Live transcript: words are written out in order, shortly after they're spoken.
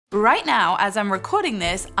Right now, as I'm recording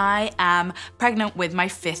this, I am pregnant with my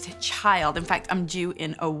 5th child. In fact, I'm due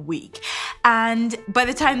in a week. And by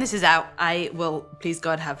the time this is out, I will, please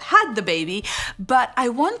God, have had the baby. But I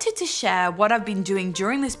wanted to share what I've been doing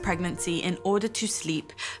during this pregnancy in order to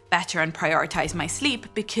sleep better and prioritize my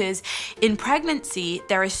sleep, because in pregnancy,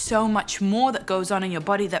 there is so much more that goes on in your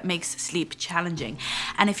body that makes sleep challenging.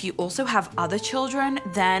 And if you also have other children,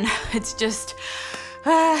 then it's just,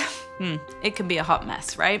 it can be a hot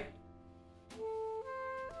mess, right?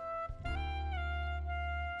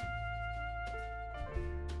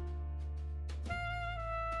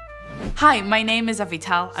 Hi, my name is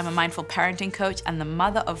Avital. I'm a mindful parenting coach and the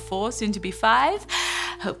mother of 4, soon to be 5,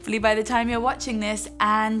 hopefully by the time you're watching this.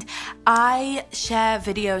 And I share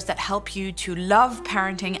videos that help you to love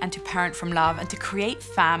parenting and to parent from love and to create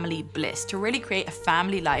family bliss, to really create a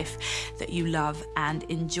family life that you love and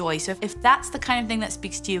enjoy. So if that's the kind of thing that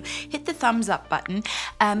speaks to you, hit the thumbs up button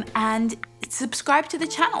and subscribe to the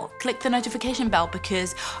channel. Click the notification bell,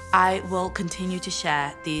 because I will continue to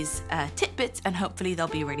share these tidbits and hopefully they'll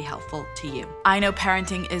be really helpful to you. I know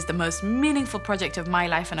parenting is the most meaningful project of my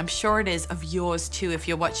life, and I'm sure it is of yours too if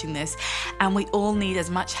you're watching this. And we all need as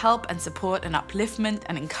much help and support and upliftment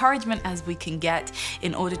and encouragement as we can get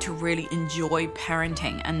in order to really enjoy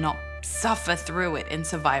parenting and not suffer through it in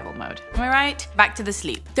survival mode. Am I right? Back to the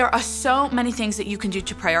sleep. There are so many things that you can do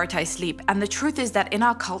to prioritize sleep. And the truth is that in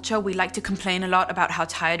our culture, we like to complain a lot about how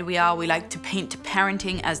tired we are. We like to paint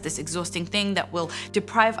parenting as this exhausting thing that will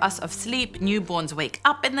deprive us of sleep. Newborns wake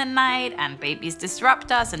up in the night and babies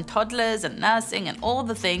disrupt us, and toddlers and nursing and all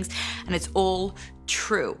the things. And it's all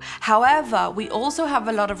true. However, we also have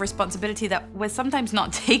a lot of responsibility that we're sometimes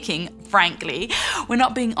not taking, frankly. We're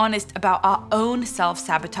not being honest about our own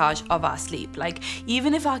self-sabotage of our sleep. Like,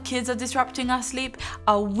 even if our kids are disrupting our sleep,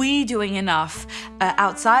 are we doing enough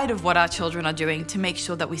outside of what our children are doing to make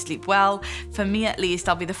sure that we sleep well? For me, at least,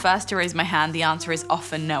 I'll be the first to raise my hand. The answer is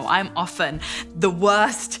often no. I'm often the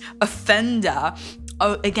worst offender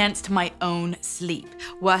against my own sleep,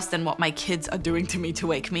 worse than what my kids are doing to me to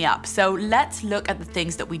wake me up. So let's look at the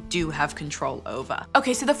things that we do have control over.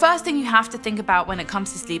 Okay, so the first thing you have to think about when it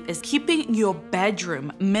comes to sleep is keeping your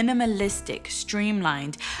bedroom minimalistic,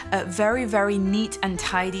 streamlined, very, very neat and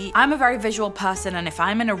tidy. I'm a very visual person, and if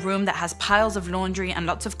I'm in a room that has piles of laundry and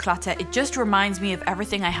lots of clutter, it just reminds me of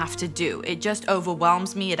everything I have to do. It just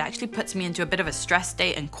overwhelms me. It actually puts me into a bit of a stress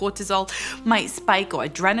state, and cortisol might spike or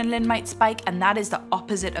adrenaline might spike, and that is the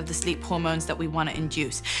opposite of the sleep hormones that we want to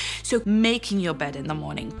induce. So making your bed in the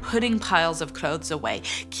morning, putting piles of clothes away,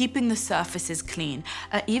 keeping the surfaces clean,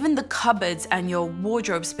 even the cupboards and your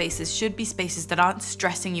wardrobe spaces should be spaces that aren't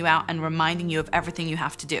stressing you out and reminding you of everything you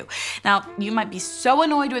have to do. Now, you might be so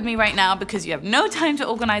annoyed with me right now because you have no time to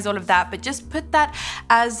organize all of that, but just put that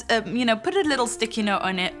as, put a little sticky note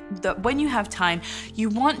on it that when you have time, you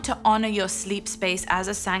want to honor your sleep space as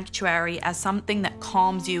a sanctuary, as something that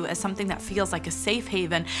calms you, as something that feels like a safe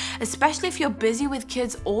haven, especially if you're busy with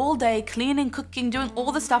kids all day, cleaning, cooking, doing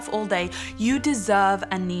all the stuff all day. You deserve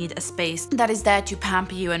and need a space that is there to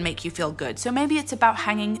pamper you and make you feel good. So maybe it's about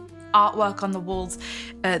hanging artwork on the walls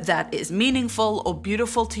that is meaningful or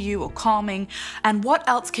beautiful to you or calming. And what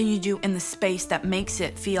else can you do in the space that makes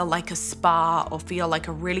it feel like a spa or feel like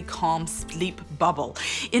a really calm sleep bubble?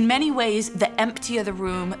 In many ways, the emptier the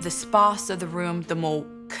room, the sparser the room, the more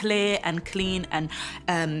clear and clean and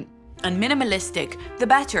minimalistic, the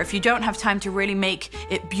better. If you don't have time to really make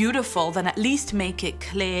it beautiful, then at least make it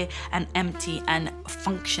clear and empty and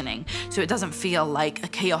functioning, so it doesn't feel like a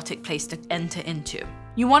chaotic place to enter into.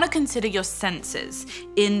 You want to consider your senses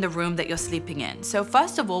in the room that you're sleeping in. So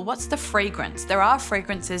first of all, what's the fragrance? There are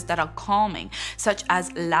fragrances that are calming, such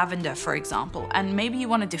as lavender, for example, and maybe you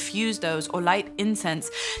want to diffuse those or light incense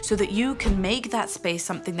so that you can make that space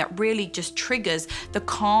something that really just triggers the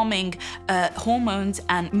calming hormones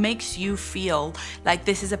and makes you feel like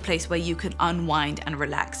this is a place where you can unwind and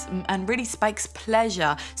relax, and really spikes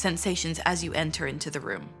pleasure sensations as you enter into the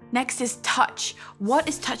room. Next is touch. What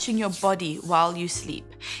is touching your body while you sleep?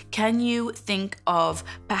 Can you think of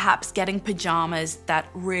perhaps getting pajamas that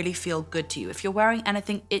really feel good to you? If you're wearing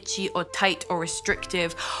anything itchy or tight or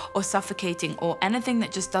restrictive or suffocating, or anything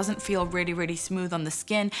that just doesn't feel really, really smooth on the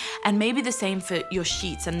skin, and maybe the same for your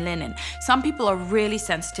sheets and linen. Some people are really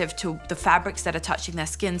sensitive to the fabrics that are touching their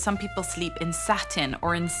skin. Some people sleep in satin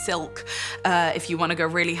or in silk, if you want to go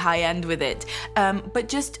really high end with it. But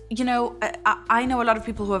just, I know a lot of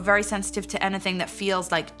people who are very sensitive to anything that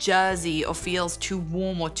feels like jersey or feels too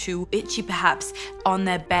warm or too itchy perhaps on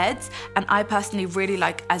their beds. And I personally really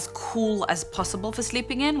like as cool as possible for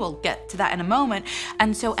sleeping in. We'll get to that in a moment.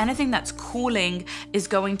 And so anything that's cooling is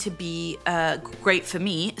going to be great for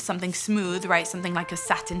me. Something smooth, right? Something like a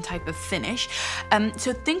satin type of finish.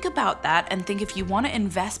 So think about that and think if you want to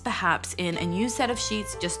invest perhaps in a new set of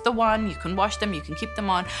sheets, just the one, you can wash them, you can keep them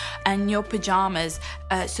on, and your pajamas,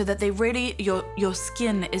 so that they really, your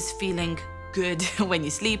skin is feeling good when you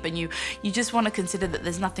sleep, and you just want to consider that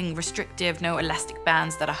there's nothing restrictive, no elastic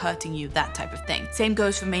bands that are hurting you, that type of thing. Same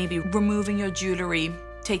goes for maybe removing your jewelry,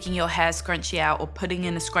 taking your hair scrunchie out, or putting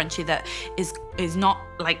in a scrunchie that is not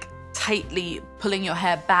like tightly pulling your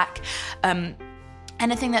hair back.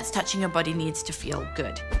 Anything that's touching your body needs to feel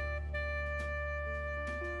good.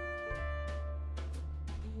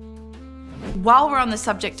 While we're on the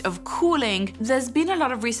subject of cooling, there's been a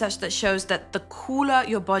lot of research that shows that the cooler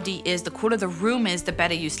your body is, the cooler the room is, the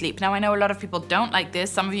better you sleep. Now, I know a lot of people don't like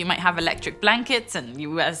this. Some of you might have electric blankets and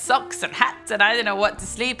you wear socks and hats and I don't know what to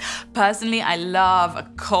sleep. Personally, I love a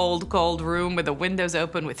cold room with the windows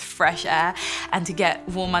open with fresh air, and to get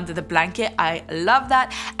warm under the blanket, I love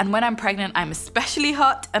that. And when I'm pregnant, I'm especially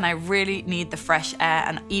hot and I really need the fresh air.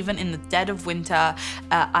 And even in the dead of winter,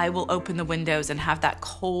 I will open the windows and have that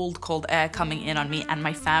cold air coming in on me, and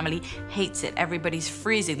my family hates it. Everybody's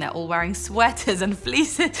freezing. They're all wearing sweaters and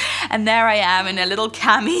fleeces, and there I am in a little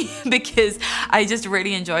cami because I just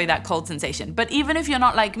really enjoy that cold sensation. But even if you're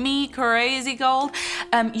not like me, crazy cold,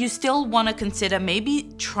 you still want to consider maybe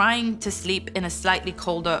trying to sleep in a slightly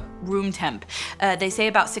colder room temp. They say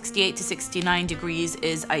about 68 to 69 degrees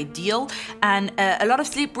is ideal, and a lot of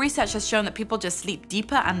sleep research has shown that people just sleep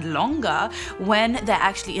deeper and longer when they're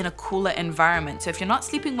actually in a cooler environment. So if you're not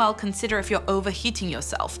sleeping well, consider if you're overheating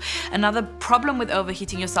yourself. Another problem with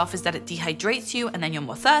overheating yourself is that it dehydrates you, and then you're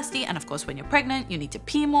more thirsty, and of course when you're pregnant you need to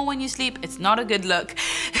pee more when you sleep. It's not a good look.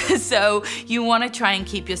 So you want to try and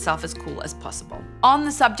keep yourself as cool as possible. On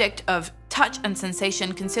the subject of touch and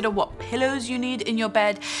sensation, consider what pillows you need in your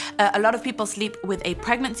bed. A lot of people sleep with a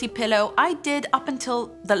pregnancy pillow. I did up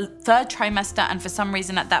until the 3rd trimester, and for some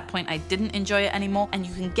reason at that point I didn't enjoy it anymore. And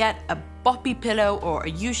you can get a boppy pillow or a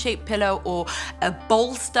U-shaped pillow or a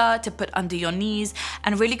bolster to put under your knees,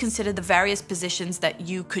 and really consider the various positions that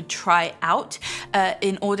you could try out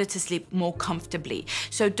in order to sleep more comfortably.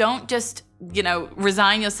 So don't just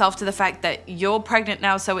resign yourself to the fact that you're pregnant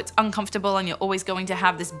now, so it's uncomfortable and you're always going to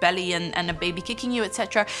have this belly and a baby kicking you,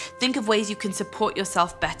 etc. Think of ways you can support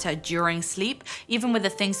yourself better during sleep, even with the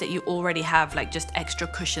things that you already have, like just extra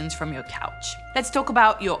cushions from your couch. Let's talk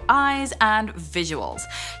about your eyes and visuals.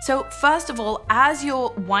 So first of all, as you're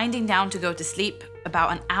winding down to go to sleep,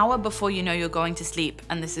 about an hour before you know you're going to sleep,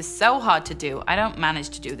 and this is so hard to do, I don't manage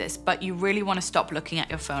to do this, but you really want to stop looking at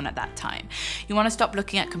your phone at that time. You want to stop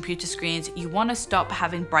looking at computer screens. You want to stop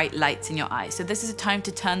having bright lights in your eyes. So this is a time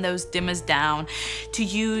to turn those dimmers down, to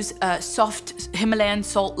use soft Himalayan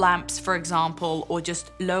salt lamps, for example, or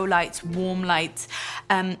just low lights, warm lights,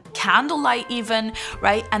 candlelight even,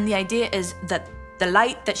 right? And the idea is that the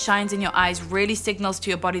light that shines in your eyes really signals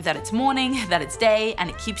to your body that it's morning, that it's day,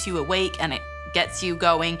 and it keeps you awake and it gets you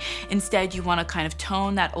going. Instead, you want to kind of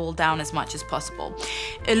tone that all down as much as possible.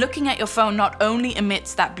 Looking at your phone not only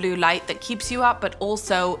emits that blue light that keeps you up, but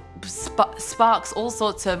also sparks all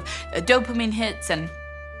sorts of dopamine hits and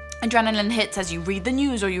adrenaline hits as you read the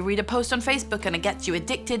news or you read a post on Facebook, and it gets you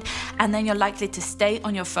addicted, and then you're likely to stay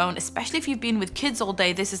on your phone, especially if you've been with kids all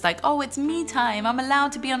day. This is like, oh, it's me time, I'm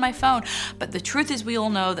allowed to be on my phone. But the truth is, we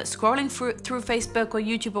all know that scrolling through Facebook or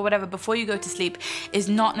YouTube or whatever before you go to sleep is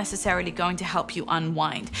not necessarily going to help you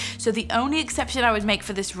unwind. So the only exception I would make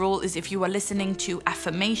for this rule is if you are listening to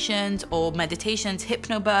affirmations or meditations,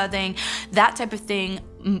 hypnobirthing, that type of thing,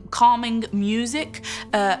 calming music,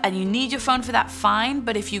 and you need your phone for that, fine,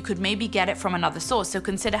 but if you could maybe get it from another source. So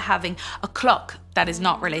consider having a clock that is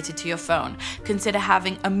not related to your phone. Consider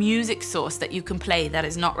having a music source that you can play that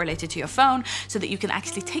is not related to your phone, so that you can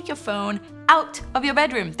actually take your phone out of your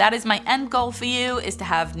bedroom. That is my end goal for you, is to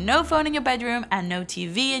have no phone in your bedroom and no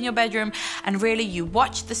TV in your bedroom, and really you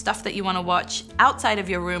watch the stuff that you want to watch outside of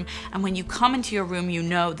your room, and when you come into your room, you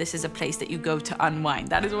know this is a place that you go to unwind.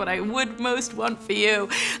 That is what I would most want for you,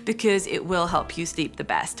 because it will help you sleep the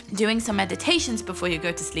best. Doing some meditations before you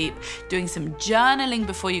go to sleep, doing some journaling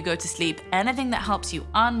before you go to sleep, anything that helps you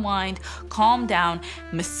unwind, calm down,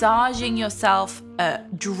 massaging yourself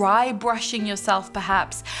dry brushing yourself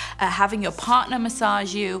perhaps, having your partner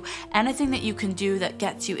massage you, anything that you can do that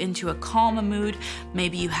gets you into a calmer mood.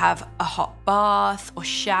 Maybe you have a hot bath or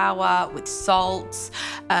shower with salts.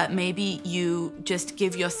 Maybe you just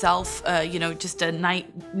give yourself, just a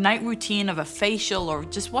night routine of a facial or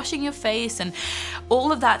just washing your face. And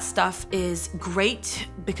all of that stuff is great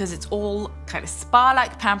because it's all kind of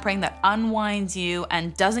spa-like pampering that unwinds you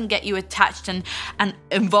and doesn't get you attached and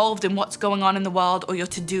involved in what's going on in the world or your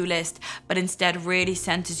to-do list, but instead really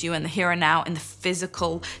centers you in the here and now, in the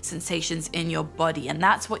physical sensations in your body. And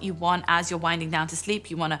that's what you want as you're winding down to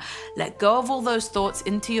sleep. You want to let go of all those thoughts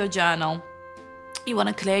into your journal. You want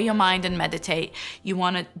to clear your mind and meditate. You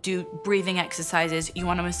want to do breathing exercises. You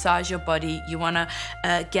want to massage your body. You want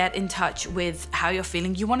to get in touch with how you're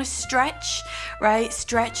feeling. You want to stretch, right?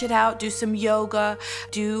 Stretch it out. Do some yoga.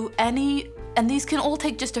 Do any, and these can all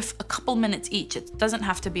take just a couple minutes each. It doesn't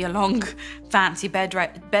have to be a long, fancy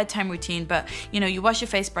bedtime routine, but you wash your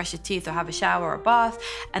face, brush your teeth, or have a shower or a bath,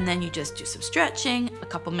 and then you just do some stretching, a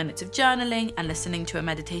couple minutes of journaling, and listening to a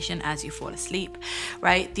meditation as you fall asleep,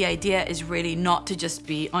 right? The idea is really not to just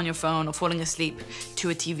be on your phone or falling asleep to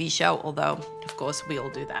a TV show, although of course we all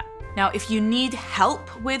do that. Now, if you need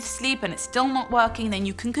help with sleep and it's still not working, then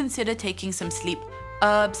you can consider taking some sleep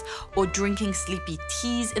herbs or drinking sleepy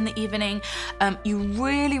teas in the evening. You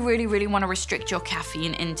really want to restrict your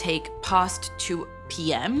caffeine intake past 2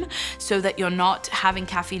 p.m. so that you're not having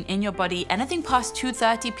caffeine in your body. Anything past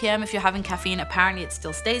 2:30 p.m. if you're having caffeine, apparently it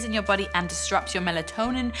still stays in your body and disrupts your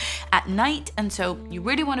melatonin at night. And so you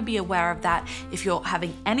really want to be aware of that. If you're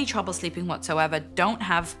having any trouble sleeping whatsoever, don't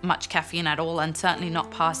have much caffeine at all, and certainly not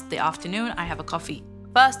past the afternoon. I have a coffee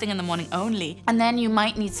first thing in the morning only. And then you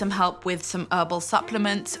might need some help with some herbal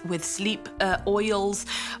supplements, with sleep oils,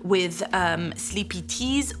 with sleepy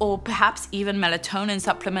teas, or perhaps even melatonin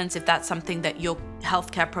supplements if that's something that your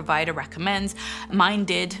healthcare provider recommends. Mine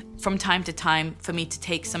did from time to time for me to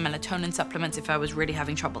take some melatonin supplements if I was really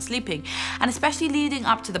having trouble sleeping. And especially leading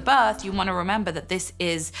up to the birth, you want to remember that this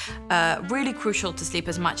is really crucial to sleep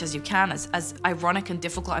as much as you can, as ironic and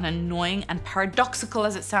difficult and annoying and paradoxical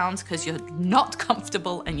as it sounds, because you're not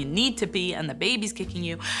comfortable and you need to be, and the baby's kicking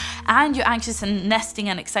you, and you're anxious and nesting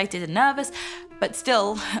and excited and nervous. But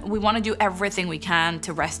still, we want to do everything we can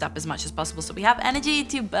to rest up as much as possible so we have energy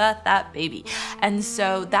to birth that baby. And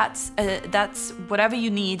so that's whatever you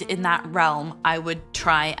need in that realm. I would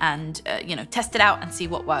try and test it out and see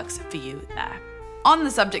what works for you there. On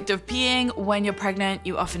the subject of peeing, when you're pregnant,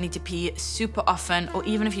 you often need to pee super often, or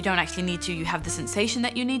even if you don't actually need to, you have the sensation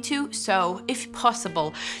that you need to. So if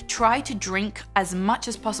possible, try to drink as much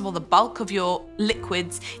as possible, the bulk of your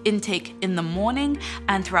liquids intake in the morning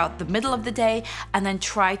and throughout the middle of the day, and then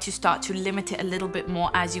try to start to limit it a little bit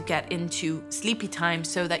more as you get into sleepy time,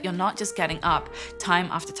 so that you're not just getting up time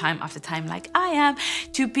after time after time like I am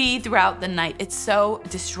to pee throughout the night. It's so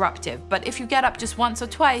disruptive. But if you get up just once or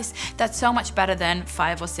twice, that's so much better than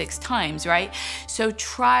 5 or 6 times, right? So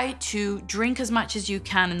try to drink as much as you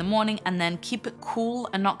can in the morning, and then keep it cool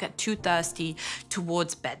and not get too thirsty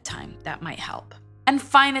towards bedtime. That might help. And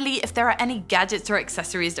finally, if there are any gadgets or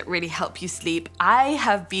accessories that really help you sleep, I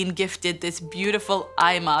have been gifted this beautiful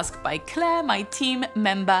eye mask by Claire, my team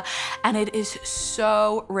member, and it is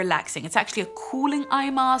so relaxing. It's actually a cooling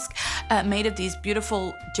eye mask made of these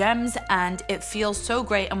beautiful gems, and it feels so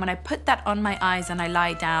great. And when I put that on my eyes and I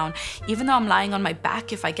lie down, even though I'm lying on my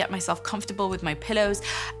back, if I get myself comfortable with my pillows,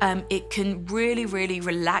 it can really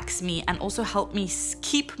relax me and also help me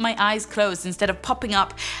keep my eyes closed instead of popping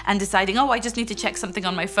up and deciding, oh, I just need to check something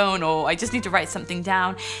on my phone, or I just need to write something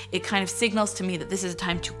down. It kind of signals to me that this is a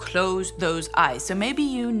time to close those eyes. So maybe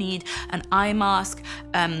you need an eye mask,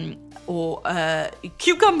 or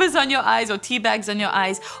cucumbers on your eyes, or tea bags on your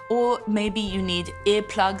eyes, or maybe you need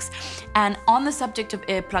earplugs. And on the subject of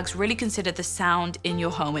earplugs, really consider the sound in your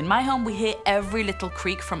home. In my home, we hear every little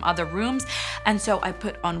creak from other rooms, and so I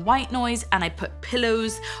put on white noise, and I put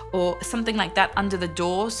pillows or something like that under the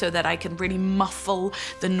door so that I can really muffle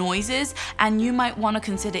the noises. And you might want to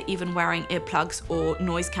consider even wearing earplugs or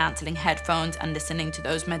noise cancelling headphones and listening to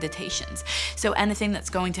those meditations. So anything that's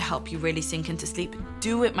going to help you really sink into sleep,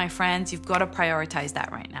 do it, my friends. You've got to prioritize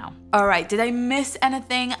that right now. All right, did I miss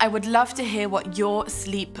anything? I would love to hear what your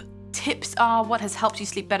sleep tips are, what has helped you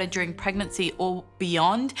sleep better during pregnancy or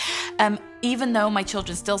beyond. Even though my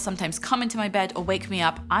children still sometimes come into my bed or wake me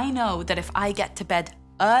up, I know that if I get to bed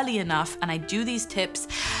early enough and I do these tips,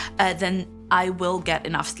 then I will get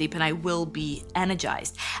enough sleep and I will be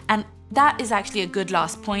energized. And that is actually a good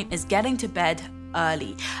last point, is getting to bed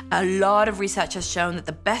early. A lot of research has shown that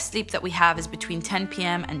the best sleep that we have is between 10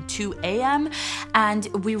 p.m. and 2 a.m. and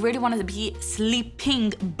we really want to be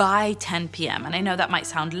sleeping by 10 p.m. And I know that might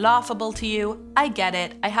sound laughable to you. I get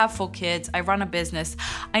it. I have 4 kids. I run a business.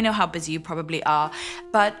 I know how busy you probably are.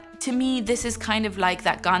 But to me, this is kind of like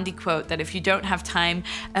that Gandhi quote that if you don't have time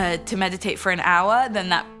to meditate for an hour, then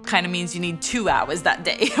that kind of means you need 2 hours that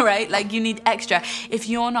day, right? Like you need extra. If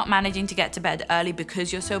you're not managing to get to bed early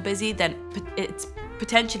because you're so busy, then it's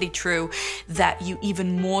potentially true that you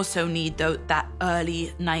even more so need that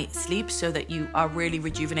early night sleep so that you are really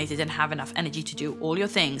rejuvenated and have enough energy to do all your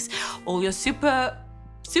things, all your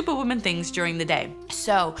superwoman things during the day.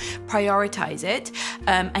 So prioritize it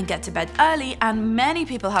and get to bed early. And many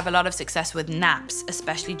people have a lot of success with naps,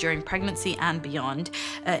 especially during pregnancy and beyond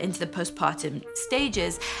into the postpartum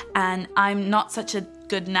stages. And I'm not such a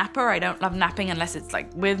good napper. I don't love napping unless it's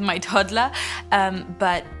like with my toddler.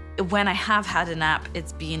 But when I have had a nap,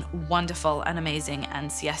 it's been wonderful and amazing.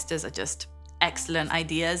 And siestas are just excellent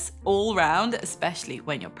ideas all round, especially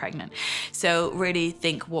when you're pregnant. So really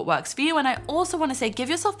think what works for you. And I also want to say,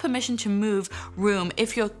 give yourself permission to move room.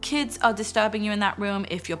 If your kids are disturbing you in that room,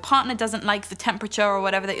 if your partner doesn't like the temperature or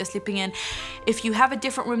whatever that you're sleeping in, if you have a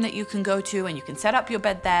different room that you can go to and you can set up your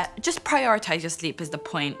bed there, just prioritize your sleep is the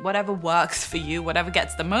point. Whatever works for you, whatever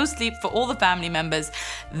gets the most sleep for all the family members,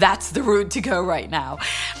 that's the route to go right now.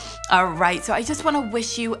 All right, so I just want to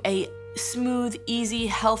wish you a smooth, easy,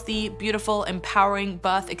 healthy, beautiful, empowering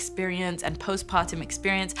birth experience and postpartum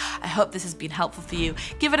experience. I hope this has been helpful for you.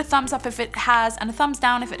 Give it a thumbs up if it has and a thumbs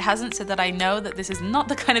down if it hasn't, so that I know that this is not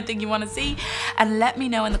the kind of thing you want to see. And let me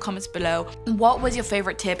know in the comments below, what was your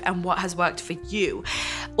favorite tip and what has worked for you?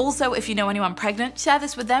 Also, if you know anyone pregnant, share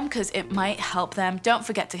this with them because it might help them. Don't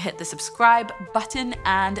forget to hit the subscribe button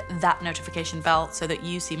and that notification bell so that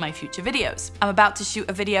you see my future videos. I'm about to shoot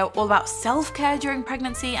a video all about self-care during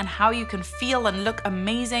pregnancy and how you can feel and look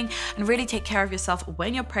amazing and really take care of yourself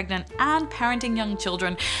when you're pregnant and parenting young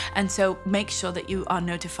children. And so make sure that you are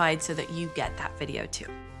notified so that you get that video too.